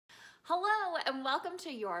Hello and welcome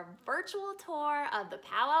to your virtual tour of the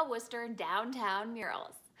POW Worcester downtown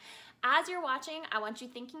murals. As you're watching, I want you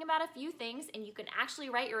thinking about a few things, and you can actually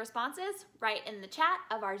write your responses right in the chat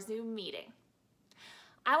of our Zoom meeting.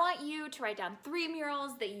 I want you to write down 3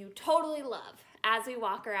 murals that you totally love as we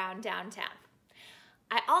walk around downtown.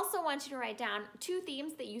 I also want you to write down 2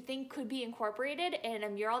 themes that you think could be incorporated in a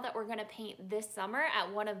mural that we're going to paint this summer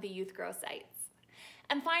at one of the Youth Grow sites.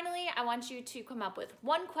 And finally, I want you to come up with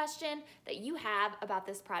 1 question that you have about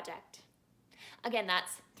this project. Again,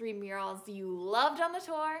 that's 3 murals you loved on the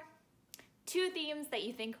tour, 2 themes that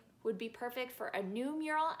you think would be perfect for a new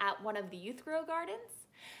mural at one of the Youth Grow gardens,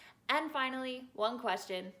 and finally, 1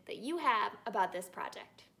 question that you have about this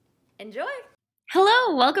project. Enjoy!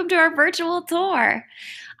 Hello, welcome to our virtual tour.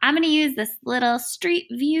 I'm going to use this little street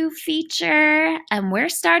view feature, and we're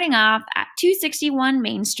starting off at 261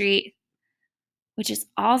 Main Street, which is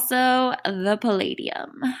also the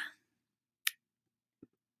Palladium.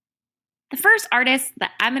 The first artist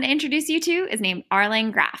that I'm going to introduce you to is named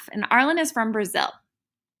Arlen Graff, and Arlen is from Brazil.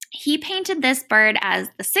 He painted this bird as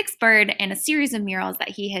the 6th bird in a series of murals that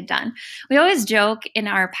he had done. We always joke in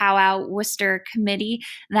our POW Worcester committee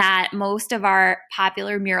that most of our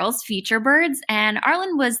popular murals feature birds, and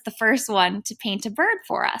Arlen was the first one to paint a bird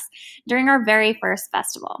for us during our very first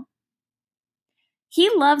festival. He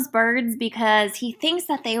loves birds because he thinks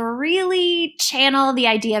that they really channel the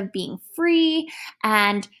idea of being free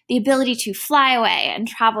and the ability to fly away and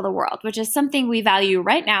travel the world, which is something we value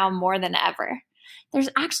right now more than ever. There's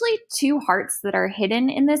actually 2 hearts that are hidden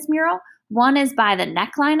in this mural. One is by the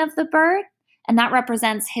neckline of the bird, and that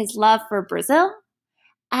represents his love for Brazil.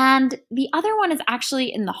 And the other one is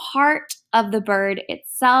actually in the heart of the bird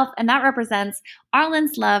itself, and that represents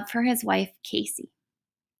Arlen's love for his wife, Casey.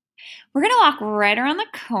 We're going to walk right around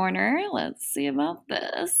the corner. Let's see about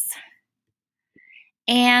this.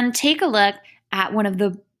 And take a look at one of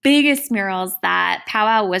the biggest murals that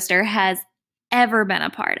POW Worcester has ever been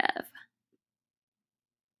a part of.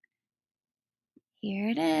 Here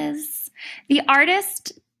it is. The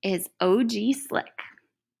artist is OG Slick.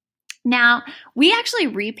 Now, we actually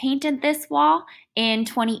repainted this wall in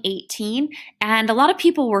 2018, and a lot of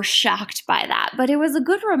people were shocked by that, but it was a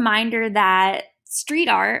good reminder that street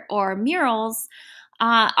art or murals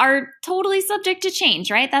are totally subject to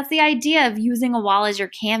change, right? That's the idea of using a wall as your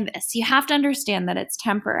canvas. You have to understand that it's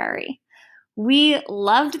temporary. We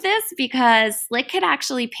loved this because Slick had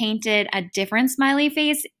actually painted a different smiley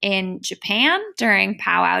face in Japan during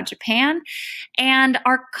POW Japan. And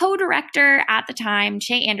our co-director at the time,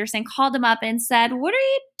 Che Anderson, called him up and said, "What are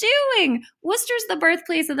you doing? Worcester's the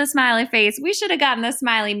birthplace of the smiley face. We should have gotten the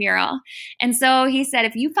smiley mural." And so he said,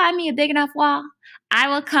 "If you find me a big enough wall, I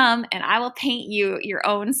will come and I will paint you your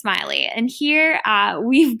own smiley." And here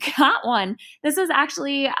we've got one. This is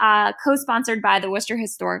actually co-sponsored by the Worcester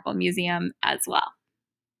Historical Museum as well.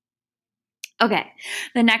 Okay,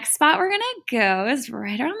 the next spot we're gonna go is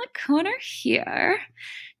right around the corner here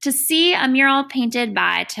to see a mural painted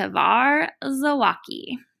by Tavar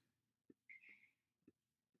Zawaki.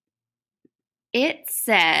 It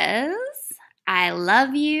says, "I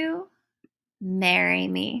love you, marry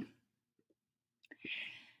me."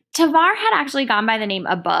 Tavar had actually gone by the name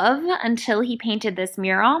Above until he painted this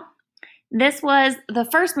mural. This was the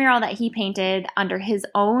first mural that he painted under his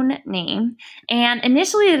own name. And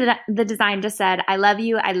initially the design just said, "I love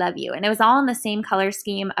you, I love you." And it was all in the same color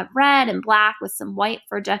scheme of red and black with some white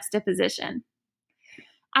for juxtaposition.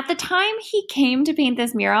 At the time he came to paint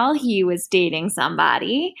this mural, he was dating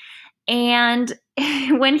somebody. And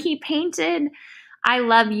when he painted "I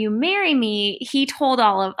love you, marry me," he told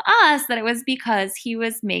all of us that it was because he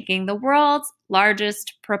was making the world's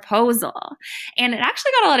largest proposal. And it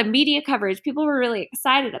actually got a lot of media coverage. People were really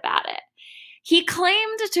excited about it. He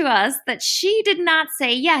claimed to us that she did not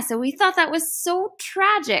say yes, and we thought that was so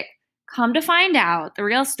tragic. Come to find out, the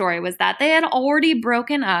real story was that they had already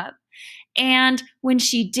broken up. And when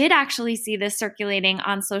she did actually see this circulating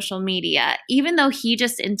on social media, even though he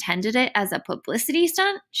just intended it as a publicity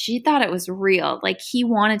stunt, she thought it was real, like he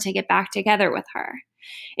wanted to get back together with her.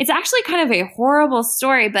 It's actually kind of a horrible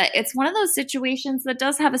story, but it's one of those situations that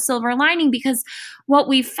does have a silver lining, because what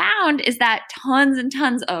we found is that tons and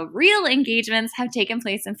tons of real engagements have taken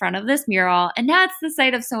place in front of this mural, and now it's the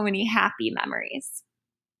site of so many happy memories.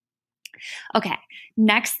 Okay,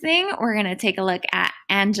 next thing, we're going to take a look at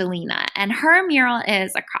Angelina, and her mural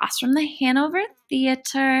is across from the Hanover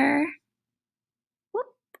Theater. Whoop.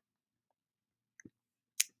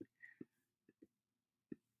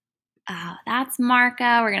 Oh, that's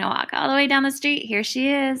Marka. We're going to walk all the way down the street. Here she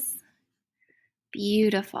is.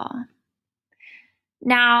 Beautiful.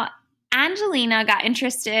 Now, Angelina got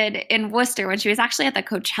interested in Worcester when she was actually at the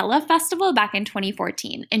Coachella Festival back in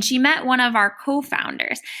 2014, and she met one of our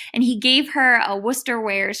co-founders, and he gave her a Worcester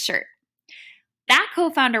Wears shirt. That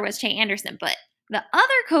co-founder was Che Anderson, but the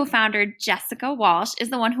other co-founder, Jessica Walsh, is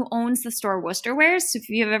the one who owns the store Worcester Wears. So if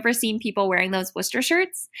you've ever seen people wearing those Worcester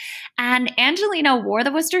shirts, and Angelina wore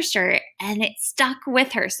the Worcester shirt and it stuck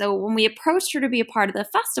with her. So when we approached her to be a part of the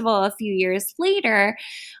festival a few years later,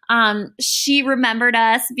 she remembered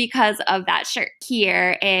us because of that shirt.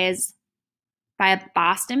 Here is by a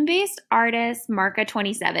Boston-based artist,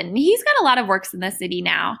 Marca27. He's got a lot of works in the city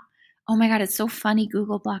now. Oh my God, it's so funny.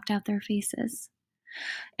 Google blocked out their faces.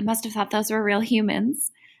 It must have thought those were real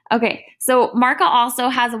humans. Okay, so Marca also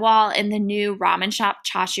has a wall in the new ramen shop,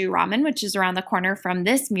 Chashu Ramen, which is around the corner from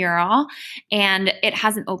this mural. And it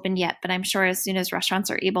hasn't opened yet, but I'm sure as soon as restaurants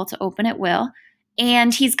are able to open, it will.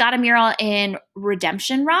 And he's got a mural in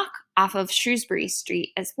Redemption Rock off of Shrewsbury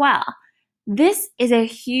Street as well. This is a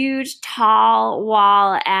huge, tall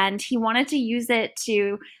wall, and he wanted to use it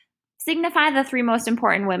to signify the three most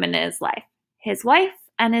important women in his life: his wife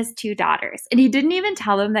and his two daughters. And he didn't even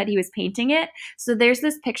tell them that he was painting it. So there's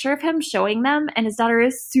this picture of him showing them, and his daughter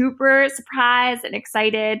is super surprised and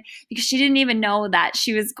excited because she didn't even know that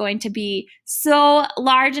she was going to be so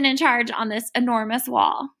large and in charge on this enormous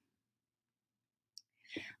wall.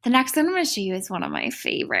 The next one I'm going to show you is one of my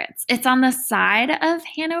favorites. It's on the side of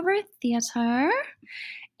Hanover Theater,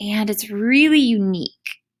 and it's really unique.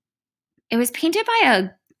 It was painted by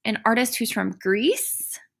an artist who's from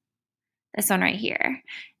Greece. This one right here.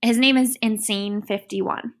 His name is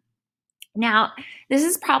Insane51. Now, this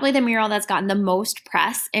is probably the mural that's gotten the most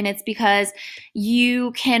press, and it's because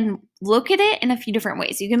you can look at it in a few different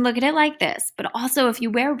ways. You can look at it like this, but also if you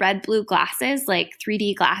wear red-blue glasses, like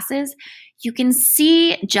 3D glasses, you can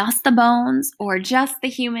see just the bones or just the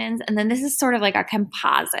humans, and then this is sort of like a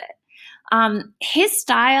composite. His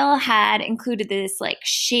style had included this like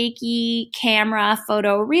shaky camera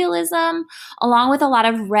photorealism along with a lot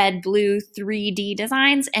of red, blue 3D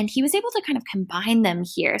designs, and he was able to kind of combine them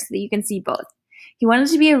here so that you can see both. He wanted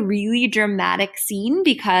it to be a really dramatic scene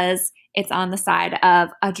because it's on the side of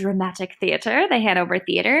a dramatic theater, the Hanover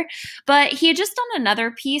Theater, but he had just done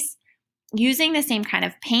another piece using the same kind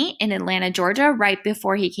of paint in Atlanta, Georgia, right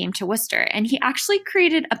before he came to Worcester. And he actually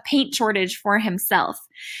created a paint shortage for himself.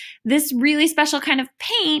 This really special kind of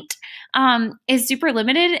paint is super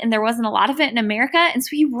limited, and there wasn't a lot of it in America. And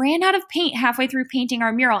so he ran out of paint halfway through painting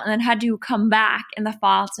our mural and then had to come back in the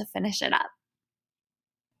fall to finish it up.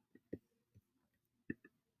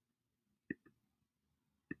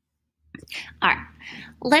 All right,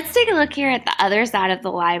 let's take a look here at the other side of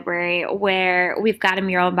the library where we've got a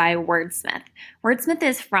mural by Wordsmith. Wordsmith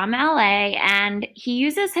is from LA, and he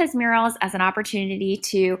uses his murals as an opportunity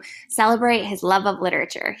to celebrate his love of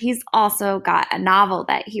literature. He's also got a novel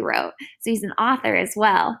that he wrote, so he's an author as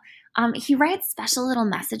well. He writes special little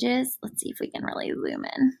messages. Let's see if we can really zoom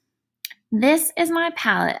in. This is my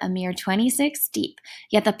palette, a mere 26 deep,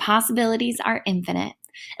 yet the possibilities are infinite.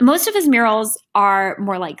 And most of his murals are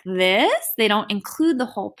more like this. They don't include the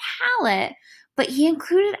whole palette, but he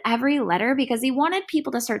included every letter because he wanted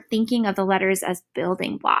people to start thinking of the letters as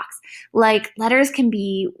building blocks. Like letters can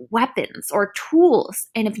be weapons or tools,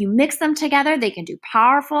 and if you mix them together, they can do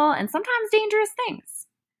powerful and sometimes dangerous things.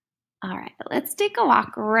 All right, let's take a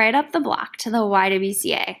walk right up the block to the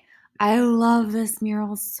YWCA. I love this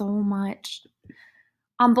mural so much.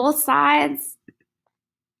 On both sides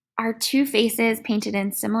are two faces painted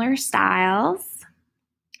in similar styles.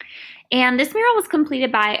 And this mural was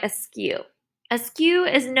completed by Askew. Askew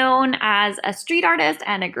is known as a street artist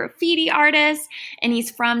and a graffiti artist, and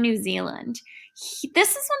he's from New Zealand.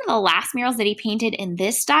 This is one of the last murals that he painted in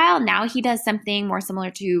this style. Now he does something more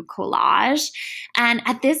similar to collage. And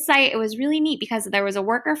at this site, it was really neat because there was a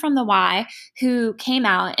worker from the Y who came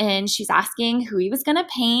out and she's asking who he was going to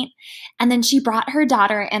paint. And then she brought her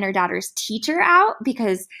daughter and her daughter's teacher out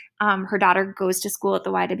because her daughter goes to school at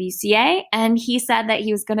the YWCA, and he said that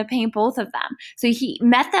he was going to paint both of them. So he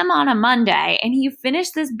met them on a Monday, and he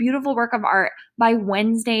finished this beautiful work of art by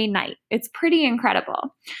Wednesday night. It's pretty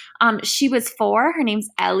incredible. She was 4. Her name's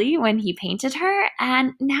Ellie when he painted her,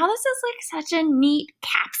 and now this is like such a neat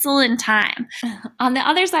capsule in time. On the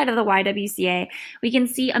other side of the YWCA, we can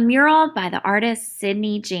see a mural by the artist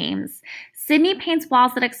Sydney James. Sydney paints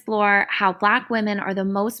walls that explore how Black women are the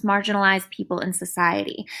most marginalized people in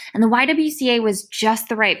society. And the YWCA was just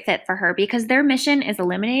the right fit for her because their mission is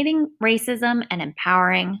eliminating racism and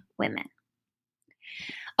empowering women.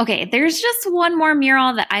 Okay, there's just one more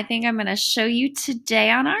mural that I think I'm going to show you today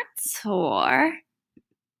on our tour.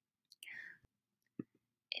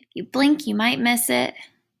 If you blink, you might miss it.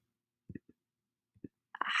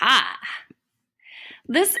 Ah,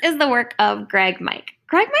 this is the work of Greg Mike.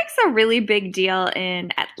 Greg Mike's a really big deal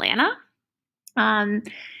in Atlanta.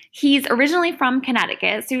 He's originally from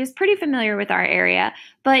Connecticut, so he was pretty familiar with our area,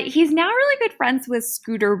 but he's now really good friends with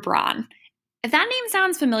Scooter Braun. If that name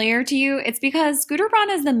sounds familiar to you, it's because Scooter Braun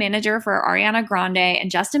is the manager for Ariana Grande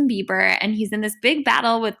and Justin Bieber, and he's in this big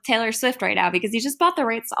battle with Taylor Swift right now because he just bought the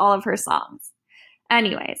rights to all of her songs.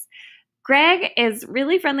 Anyways, Greg is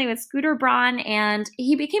really friendly with Scooter Braun, and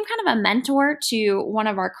he became kind of a mentor to one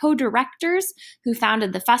of our co-directors who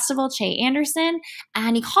founded the festival, Che Anderson,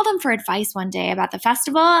 and he called him for advice one day about the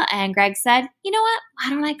festival, and Greg said, you know what, why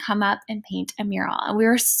don't I come up and paint a mural? And we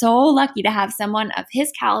were so lucky to have someone of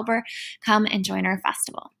his caliber come and join our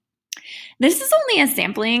festival. This is only a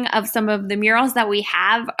sampling of some of the murals that we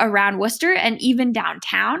have around Worcester and even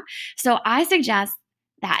downtown, so I suggest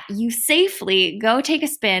that you safely go take a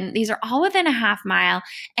spin. These are all within a half mile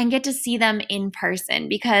and get to see them in person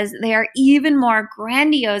because they are even more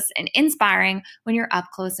grandiose and inspiring when you're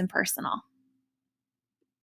up close and personal.